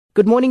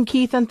Good morning,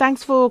 Keith, and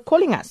thanks for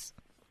calling us.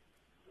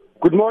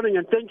 Good morning,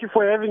 and thank you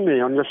for having me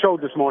on your show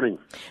this morning.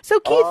 So,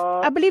 Keith,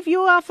 I believe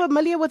you are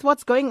familiar with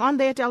what's going on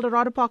there at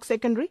Eldorado Park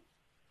Secondary?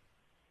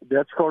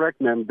 That's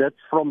correct, ma'am. That's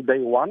from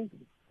day one.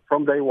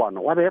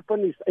 What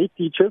happened is 8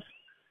 teachers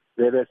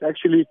that has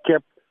actually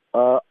kept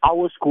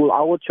our school,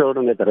 our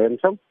children at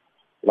ransom.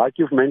 Like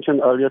you've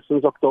mentioned earlier,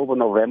 since October,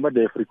 November,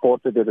 they've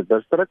reported to the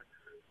district.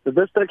 The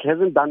district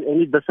hasn't done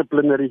any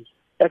disciplinary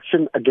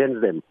action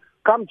against them.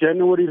 Come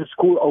January, the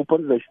school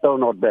opens, they're still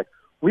not back.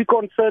 We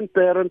concerned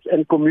parents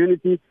and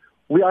community.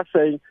 We are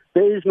saying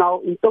there is now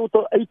in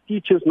total 8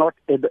 teachers not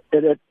at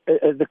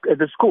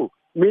the school,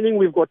 meaning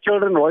we've got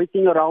children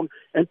waiting around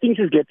and things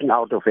is getting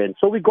out of hand.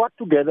 So we got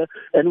together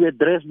and we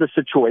addressed the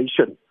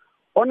situation.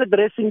 On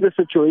addressing the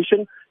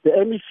situation, the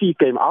MEC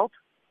came out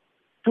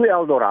to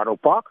Eldorado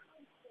Park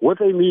with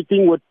a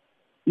meeting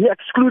he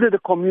excluded the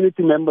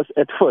community members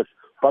at first,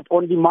 but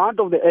on demand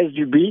of the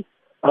SGB,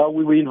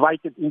 we were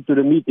invited into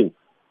the meeting.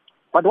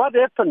 But what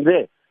happened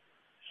there?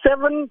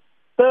 7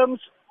 terms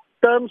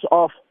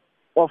of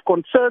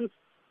concerns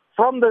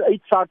from the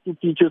 8 SATU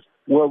teachers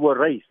were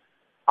raised.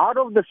 Out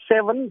of the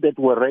 7 that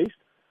were raised,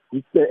 the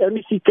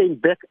MEC came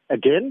back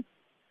again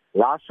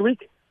last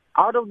week.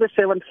 Out of the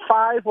 7,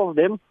 5 of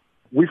them,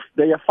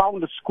 they have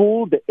found the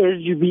school, the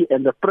SGB,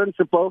 and the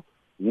principal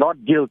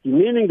not guilty,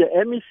 meaning the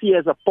MEC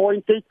has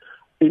appointed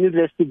an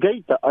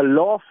investigator, a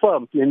law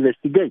firm to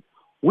investigate.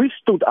 We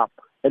stood up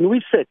and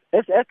we said,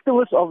 as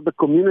activists of the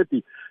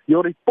community,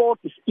 your report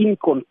is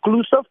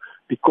inconclusive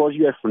because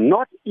you have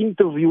not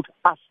interviewed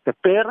us, the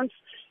parents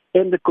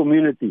and the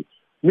community.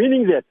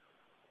 Meaning that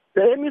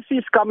the MEC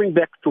is coming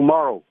back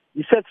tomorrow.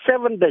 He said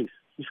 7 days.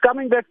 He's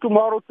coming back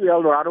tomorrow to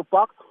Eldorado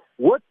Park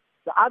with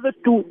the other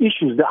 2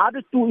 issues. The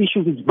other 2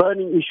 issues is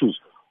burning issues.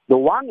 The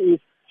one is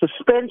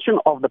suspension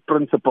of the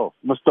principal,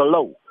 Mr.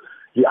 Lowe.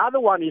 The other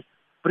one is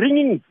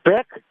bringing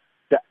back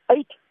the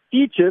 8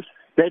 teachers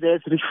that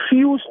has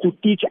refused to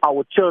teach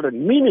our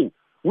children, meaning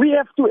we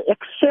have to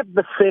accept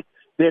the fact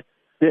that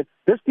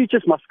these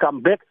teachers must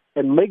come back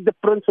and make the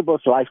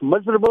principal's life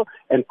miserable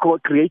and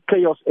create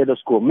chaos at the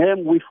school.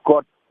 Ma'am, we've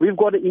got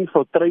an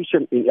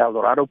infiltration in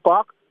Eldorado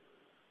Park.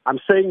 I'm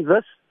saying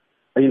this,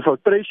 an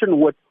infiltration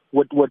with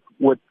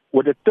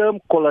the term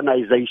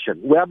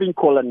colonization. We are being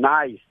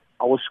colonized.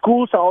 Our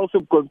schools are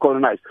also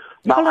colonized.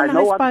 Now, Colonized I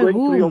know what's by going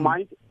whom, through your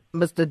mind.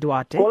 Mr.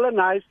 Duarte?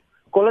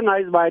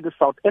 Colonized by the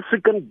South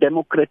African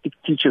Democratic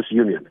Teachers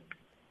Union.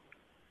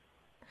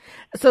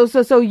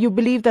 So you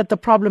believe that the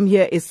problem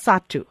here is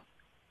SATU?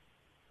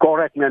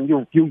 Correct, ma'am.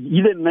 You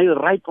either nail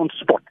right on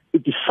spot.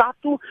 It is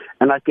SATU,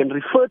 and I can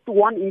refer to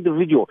one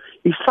individual.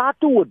 If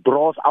SATU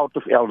withdraws out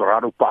of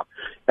Eldorado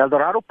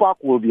Park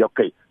will be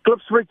okay.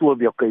 Klipspruit will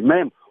be okay.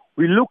 Ma'am,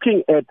 we're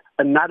looking at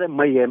another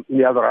mayhem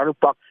in Eldorado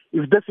Park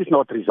if this is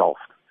not resolved.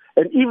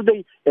 And if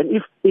the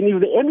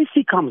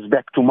MEC comes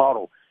back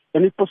tomorrow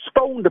and it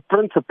postpones the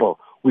principal,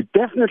 we're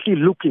definitely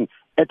looking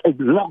at a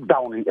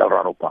lockdown in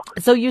Eldorado Park.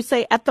 So you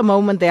say at the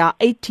moment there are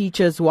 8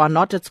 teachers who are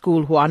not at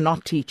school who are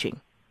not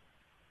teaching?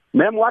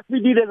 Ma'am, what we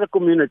did as a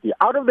community,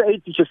 out of the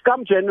 8 teachers,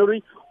 come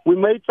January, we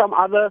made some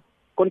other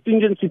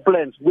contingency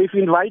plans. We've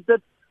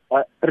invited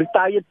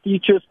retired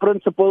teachers,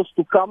 principals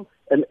to come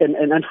and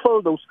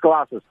fill those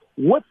classes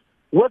with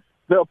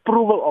the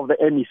approval of the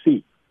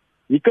MEC.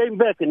 He came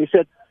back and he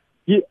said,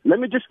 let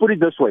me just put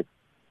it this way.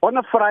 On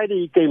a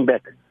Friday, he came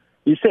back.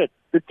 He said,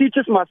 the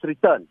teachers must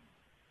return.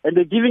 And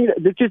the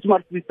teachers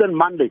must return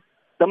Monday.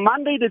 The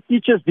Monday, the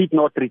teachers did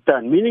not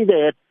return, meaning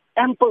they had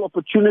ample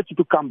opportunity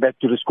to come back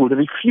to the school. They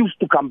refused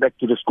to come back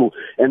to the school.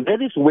 And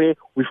that is where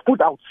we've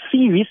put out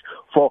CVs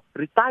for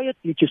retired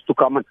teachers to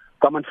come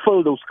and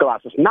fill those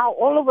classes. Now,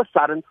 all of a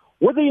sudden,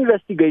 with the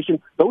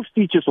investigation, those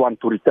teachers want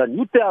to return.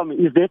 You tell me,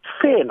 is that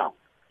fair now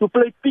to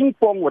play ping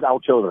pong with our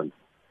children?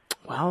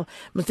 Well,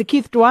 Mr.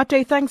 Keith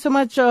Duarte, thanks so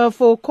much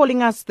for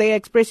calling us there,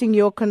 expressing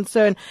your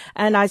concern.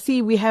 And I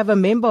see we have a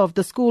member of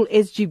the school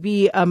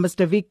SGB,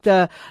 Mr.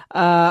 Victor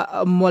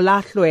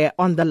Molahlwe,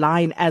 on the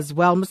line as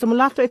well. Mr.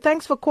 Molahlwe,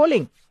 thanks for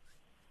calling.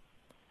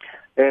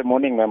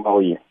 Morning, ma'am. How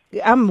are you?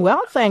 I'm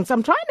well, thanks.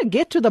 I'm trying to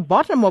get to the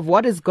bottom of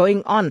what is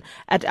going on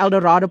at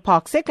Eldorado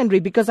Park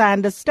Secondary because I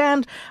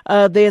understand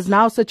there's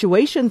now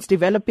situations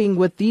developing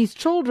with these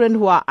children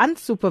who are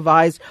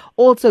unsupervised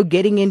also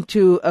getting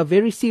into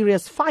very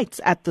serious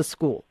fights at the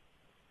school.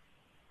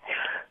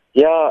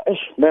 Yeah,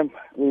 ma'am,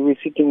 we're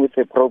sitting with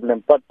a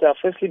problem. But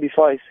firstly,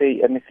 before I say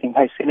anything,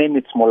 my name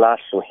is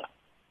Molahlwe.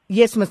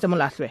 Yes, Mr.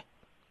 Molahlwe.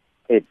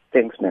 Hey,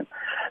 thanks, ma'am.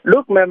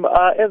 Look, ma'am,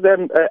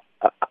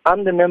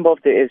 I'm the member of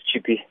the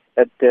SGB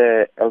at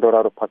the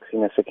Eldorado Park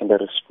Senior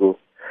Secondary School.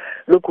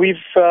 Look, we've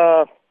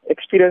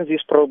experienced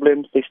these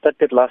problems. They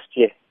started last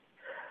year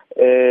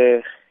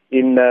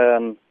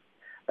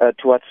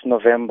towards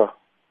November.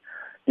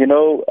 You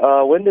know,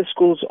 when the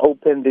schools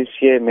opened this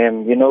year,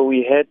 ma'am, you know,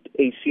 we had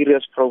a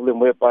serious problem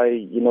whereby,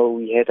 you know,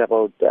 we had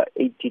about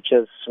 8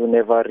 teachers who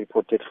never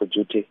reported for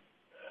duty.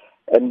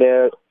 And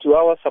to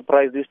our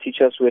surprise, these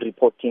teachers were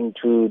reporting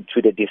to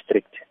the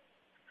district.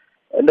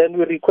 And then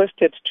we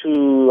requested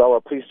to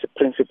our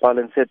principal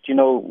and said,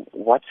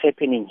 what's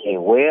happening here?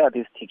 Where are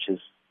these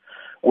teachers?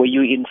 Were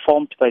you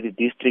informed by the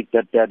district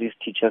that these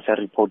teachers are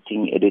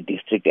reporting at the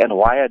district, and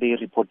why are they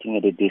reporting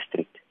at the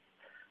district?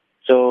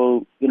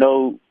 So,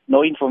 no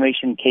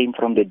information came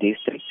from the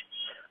district.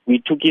 We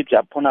took it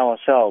upon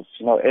ourselves,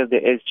 as the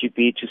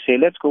SGB to say,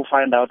 let's go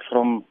find out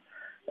from,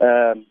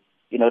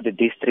 the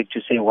district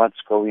to say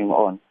what's going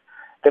on.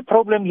 The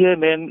problem here,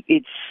 ma'am,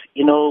 it's,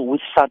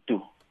 with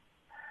SATU.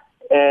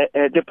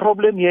 The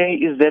problem here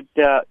is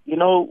that,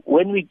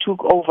 when we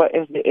took over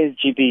as the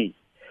SGB,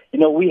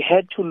 we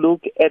had to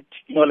look at,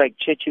 like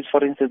churches,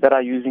 for instance, that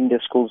are using the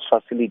school's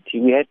facility.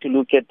 We had to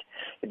look at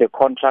the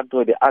contract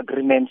or the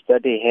agreements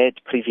that they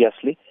had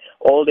previously,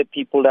 all the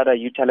people that are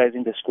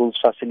utilizing the school's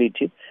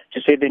facility,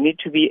 to say they need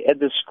to be at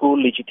the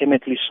school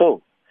legitimately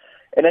so.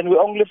 And then we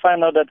only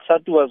find out that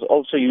SATU was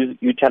also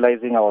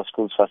utilizing our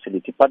school's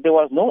facility, but there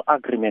was no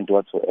agreement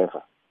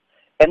whatsoever.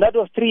 And that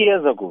was 3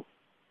 years ago.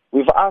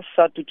 We've asked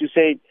SATU to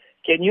say,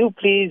 can you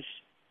please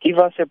give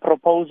us a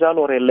proposal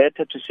or a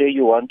letter to say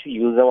you want to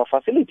use our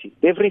facility?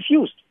 They've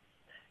refused.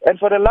 And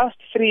for the last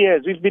 3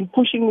 years, we've been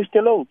pushing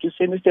Mr. Lowe to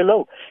say, Mr.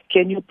 Lowe,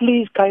 can you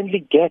please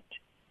kindly get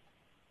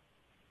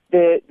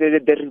the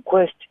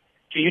request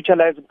to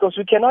utilize, because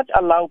we cannot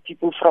allow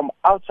people from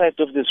outside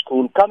of the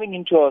school coming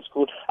into our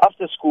school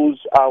after school's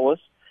hours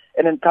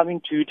and then coming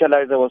to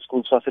utilize our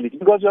school's facility,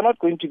 because we're not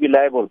going to be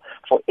liable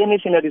for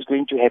anything that is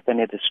going to happen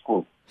at the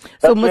school.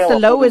 So Mr.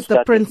 Lowe is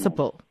the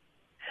principal?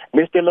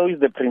 Mr. Lowe is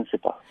the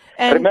principal.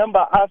 And remember,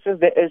 us as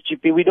the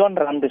SGP, we don't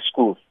run the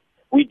school.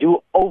 We do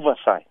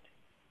oversight.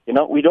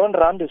 We don't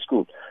run the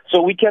school.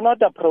 So we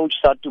cannot approach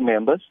SATU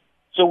members.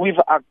 So we've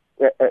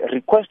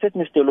requested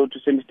Mr. Lowe to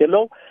say, Mr.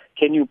 Lowe,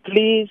 can you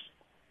please,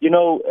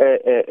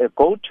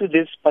 go to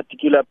these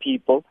particular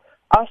people,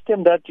 ask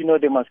them that,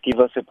 they must give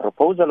us a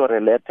proposal or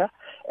a letter.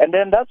 And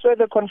then that's where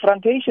the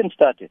confrontation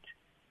started.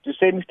 To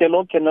say Mr.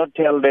 Lowe cannot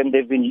tell them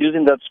they've been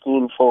using that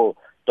school for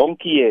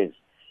donkey years.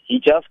 He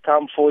just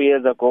came 4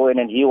 years ago and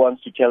then he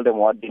wants to tell them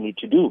what they need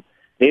to do.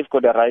 They've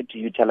got a right to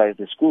utilize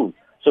the school.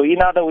 So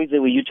in other words, they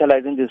were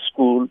utilizing the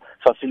school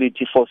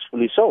facility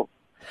forcefully so.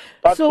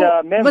 But, so,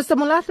 Mr.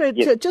 Molatwe,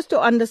 yes. Just to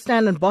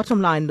understand and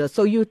bottom line this,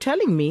 so you're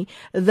telling me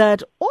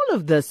that all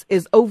of this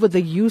is over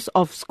the use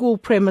of school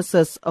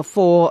premises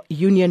for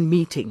union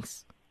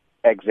meetings?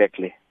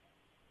 Exactly.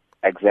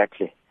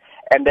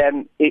 And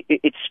then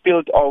it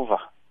spilled over.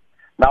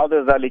 Now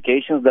there's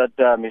allegations that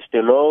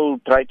Mr. Lowe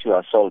tried to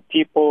assault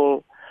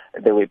people.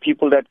 There were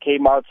people that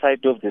came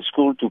outside of the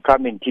school to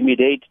come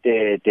intimidate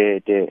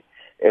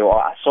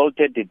or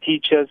assaulted the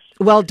teachers.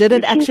 Well, did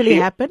it actually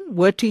happen?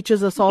 Were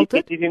teachers assaulted?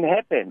 It didn't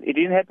happen. It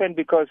didn't happen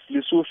because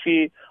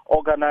Lusufi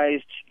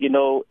organized,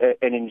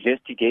 an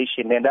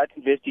investigation, and that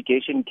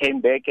investigation came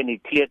back and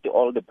it cleared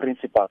all the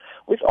principal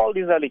with all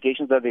these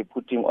allegations that they're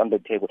putting on the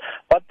table.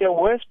 But the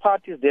worst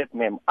part is that,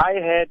 ma'am,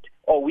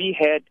 we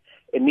had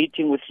a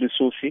meeting with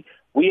Lusufi.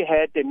 We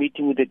had a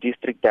meeting with the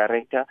district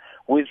director,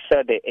 with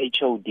the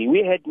HOD.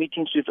 We had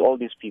meetings with all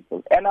these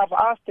people. And I've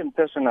asked them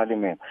personally,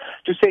 ma'am,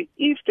 to say,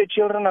 if the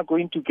children are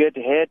going to get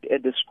hurt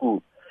at the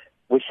school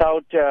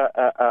without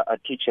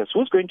teachers,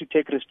 who's going to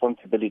take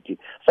responsibility?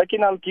 So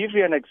I'll give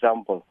you an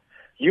example.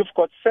 You've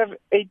got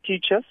 8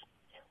 teachers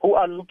who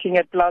are looking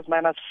at plus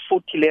minus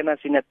 40 learners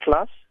in a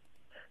class.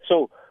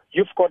 So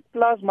you've got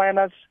plus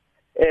minus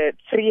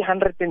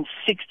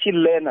 360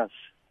 learners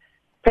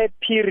per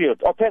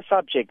period, or per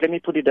subject, let me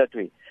put it that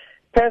way,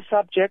 per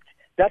subject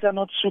that are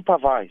not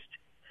supervised.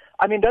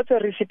 I mean, that's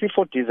a recipe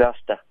for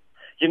disaster.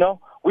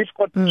 We've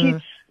got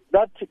kids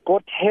that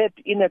got hurt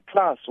in a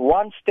class,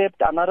 one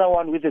stepped, another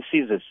one with the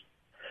scissors.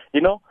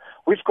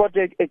 We've got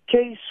a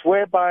case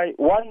whereby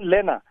one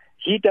learner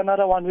hit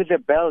another one with a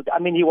belt. I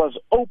mean, he was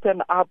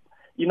open up,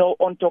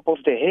 on top of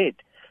the head.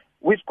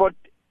 We've got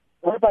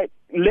whereby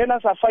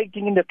learners are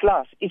fighting in the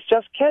class. It's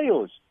just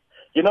chaos,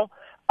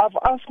 I've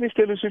asked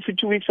Mr. Lusufi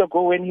 2 weeks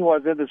ago when he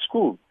was at the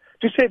school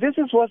to say this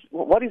is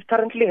what is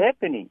currently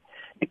happening.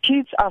 The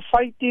kids are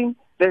fighting.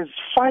 There's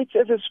fights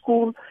at the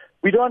school.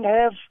 We don't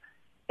have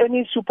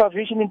any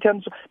supervision in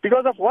terms of,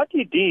 because of what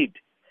he did.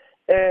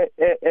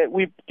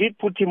 We did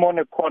put him on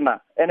a corner,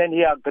 and then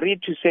he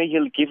agreed to say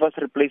he'll give us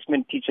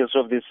replacement teachers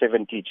of these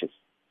 7 teachers.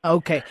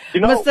 Okay.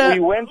 Mr.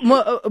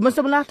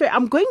 Molatwe,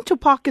 I'm going to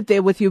park it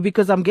there with you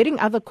because I'm getting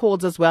other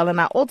calls as well, and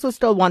I also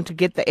still want to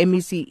get the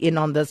MEC in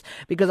on this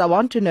because I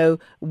want to know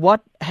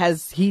what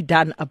has he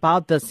done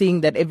about this, seeing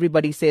that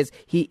everybody says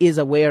he is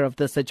aware of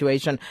the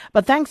situation.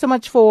 But thanks so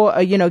much for,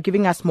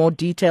 giving us more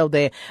detail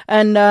there.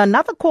 And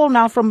another call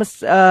now from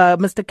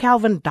Mr.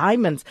 Calvin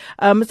Diamonds.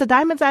 Mr.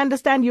 Diamonds, I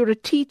understand you're a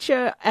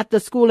teacher at the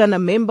school and a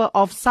member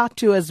of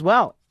SATU as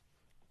well.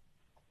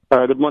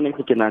 Good morning,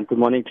 Kikinan. Good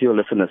morning to your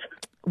listeners.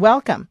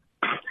 Welcome.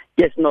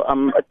 Yes, no,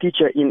 I'm a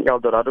teacher in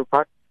Eldorado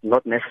Park,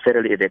 not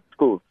necessarily at that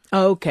school.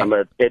 Okay. I'm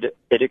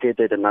educated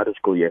at another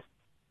school, yes.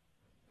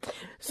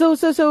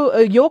 So,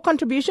 your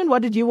contribution,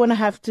 what did you want to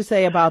have to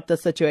say about the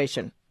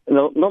situation?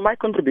 No, my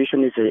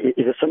contribution is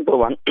a simple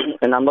one,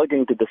 and I'm not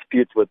going to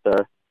dispute with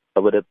the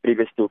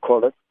previous 2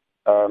 callers.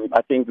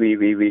 I think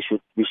we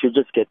should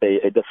just get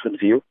a different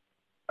view.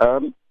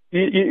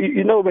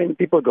 You know, when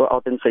people go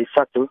out and say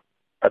SATU,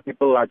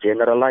 people are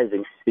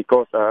generalizing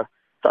because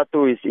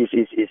SATU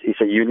is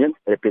a union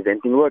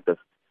representing workers.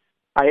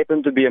 I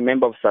happen to be a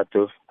member of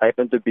SATU. I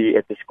happen to be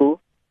at the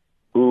school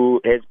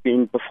who has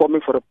been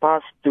performing for the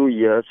past 2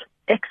 years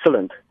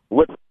excellent,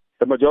 with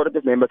the majority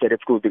of members at the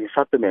school being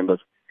SATU members.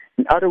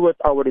 In other words,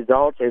 our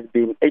results has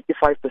been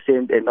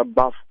 85% and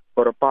above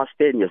for the past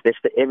 10 years. That's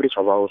the average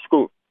of our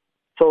school.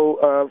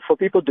 So for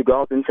people to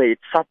go out and say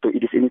it's SATU,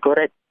 it is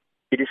incorrect.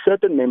 It is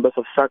certain members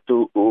of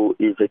SATU who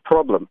is a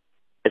problem.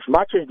 As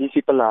much as these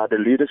people are the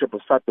leadership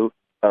of SATU,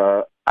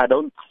 I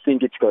don't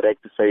think it's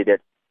correct to say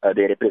that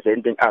they're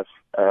representing us,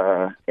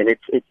 and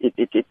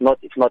it's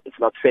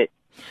not fair.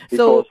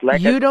 So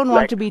you don't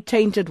want to be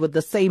tainted with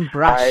the same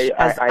brush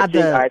as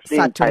other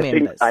SATU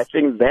members. I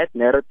think that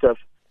narrative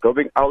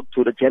going out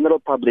to the general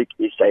public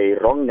is a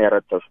wrong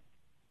narrative.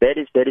 That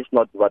is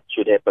not what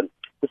should happen.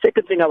 The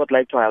second thing I would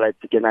like to highlight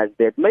again is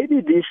that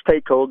maybe these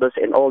stakeholders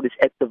and all these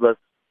activists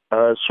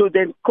should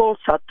then call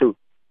SATU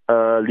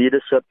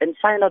leadership and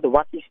find out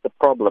what is the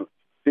problem,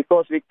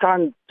 because we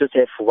can't just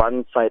have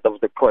one side of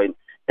the coin.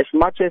 As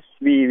much as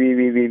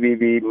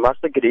we must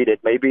agree that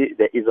maybe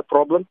there is a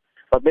problem,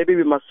 but maybe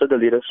we must sit the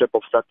leadership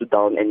of SATU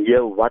down and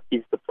hear what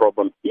is the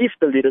problem, if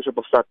the leadership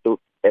of SATU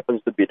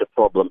happens to be the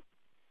problem.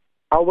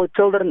 Our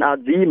children are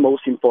the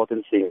most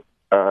important thing,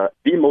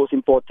 the most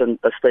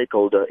important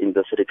stakeholder in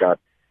this regard.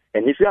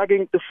 And if we are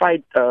going to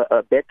fight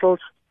battles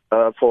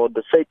for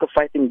the sake of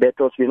fighting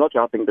battles, we're not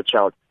helping the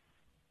child.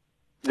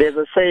 There's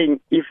a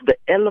saying, if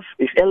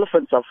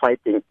elephants are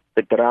fighting,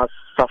 the grass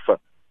suffer.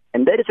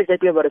 And that is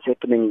exactly what is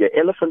happening here.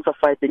 Elephants are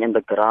fighting and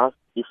the grass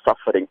is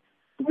suffering.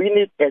 We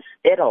need, as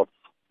adults,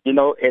 you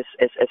know, as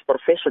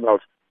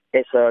professionals,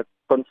 as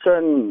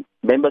concerned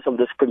members of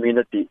this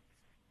community,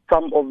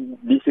 some of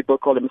these people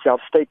call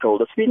themselves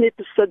stakeholders. We need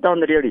to sit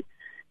down really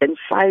and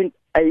find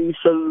a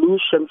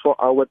solution for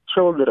our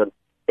children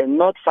and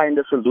not find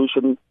a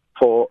solution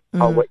for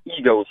our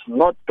egos,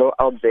 not go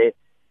out there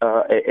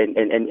and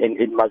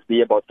it must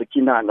be about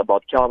Sakina and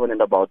about Calvin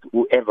and about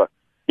whoever.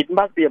 It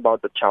must be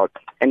about the child.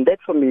 And that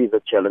for me is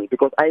a challenge,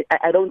 because I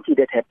don't see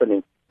that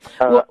happening.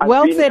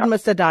 Well said,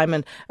 Mr.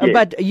 Diamond. Yes.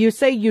 But you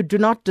say you do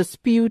not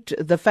dispute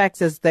the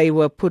facts as they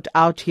were put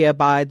out here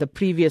by the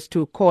previous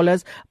two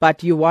callers,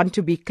 but you want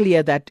to be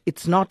clear that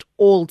it's not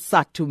all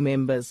SATU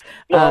members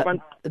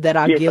that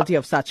are guilty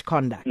of such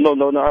conduct. No.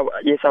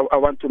 Yes, I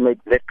want to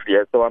make that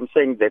clear. So I'm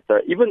saying that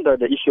even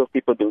the issue of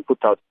people being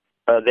put out,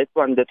 that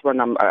one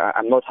I'm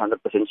not 100%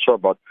 sure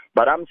about.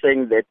 But I'm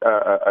saying that,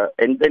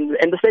 and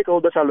the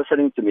stakeholders are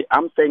listening to me.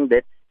 I'm saying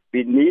that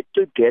we need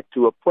to get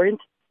to a point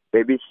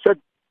where we sit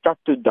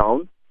SATU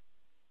down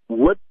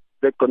with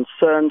the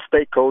concerned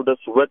stakeholders,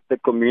 with the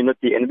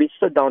community, and we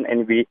sit down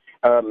and we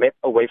map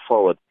a way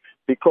forward.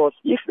 Because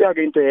if we are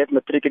going to have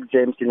matric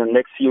exams in the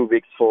next few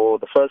weeks for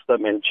the first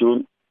term in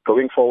June,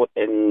 going forward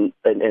and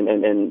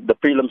the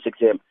prelims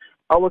exam,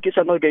 our kids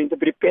are not going to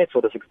be prepared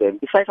for this exam.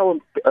 Besides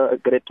our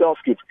grade 12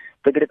 kids,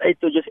 the grade 8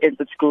 who just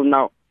entered school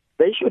now,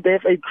 they should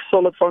have a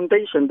solid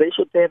foundation. They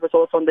should have a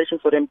solid foundation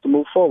for them to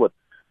move forward.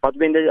 But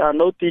when there are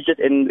no teachers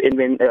and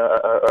when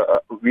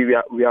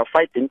we are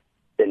fighting,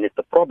 then it's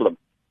a problem.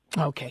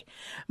 Okay.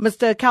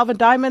 Mr. Calvin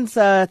Diamonds,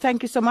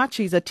 thank you so much.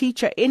 He's a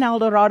teacher in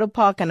Eldorado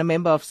Park and a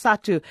member of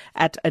SATU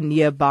at a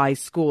nearby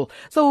school.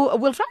 So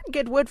we'll try and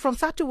get word from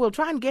SATU. We'll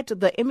try and get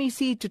the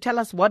MEC to tell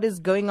us what is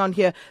going on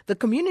here. The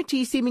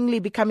community seemingly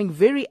becoming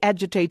very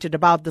agitated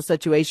about the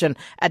situation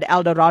at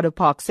Eldorado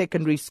Park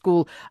Secondary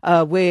School,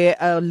 where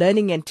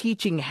learning and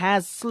teaching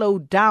has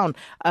slowed down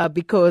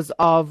because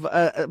of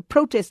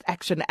protest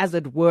action, as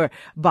it were,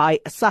 by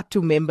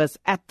SATU members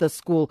at the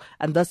school.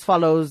 And this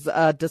follows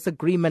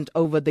disagreement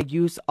over the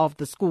use of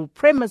the school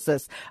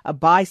premises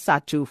by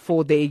SATU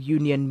for their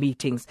union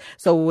meetings.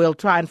 So we'll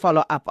try and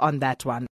follow up on that one.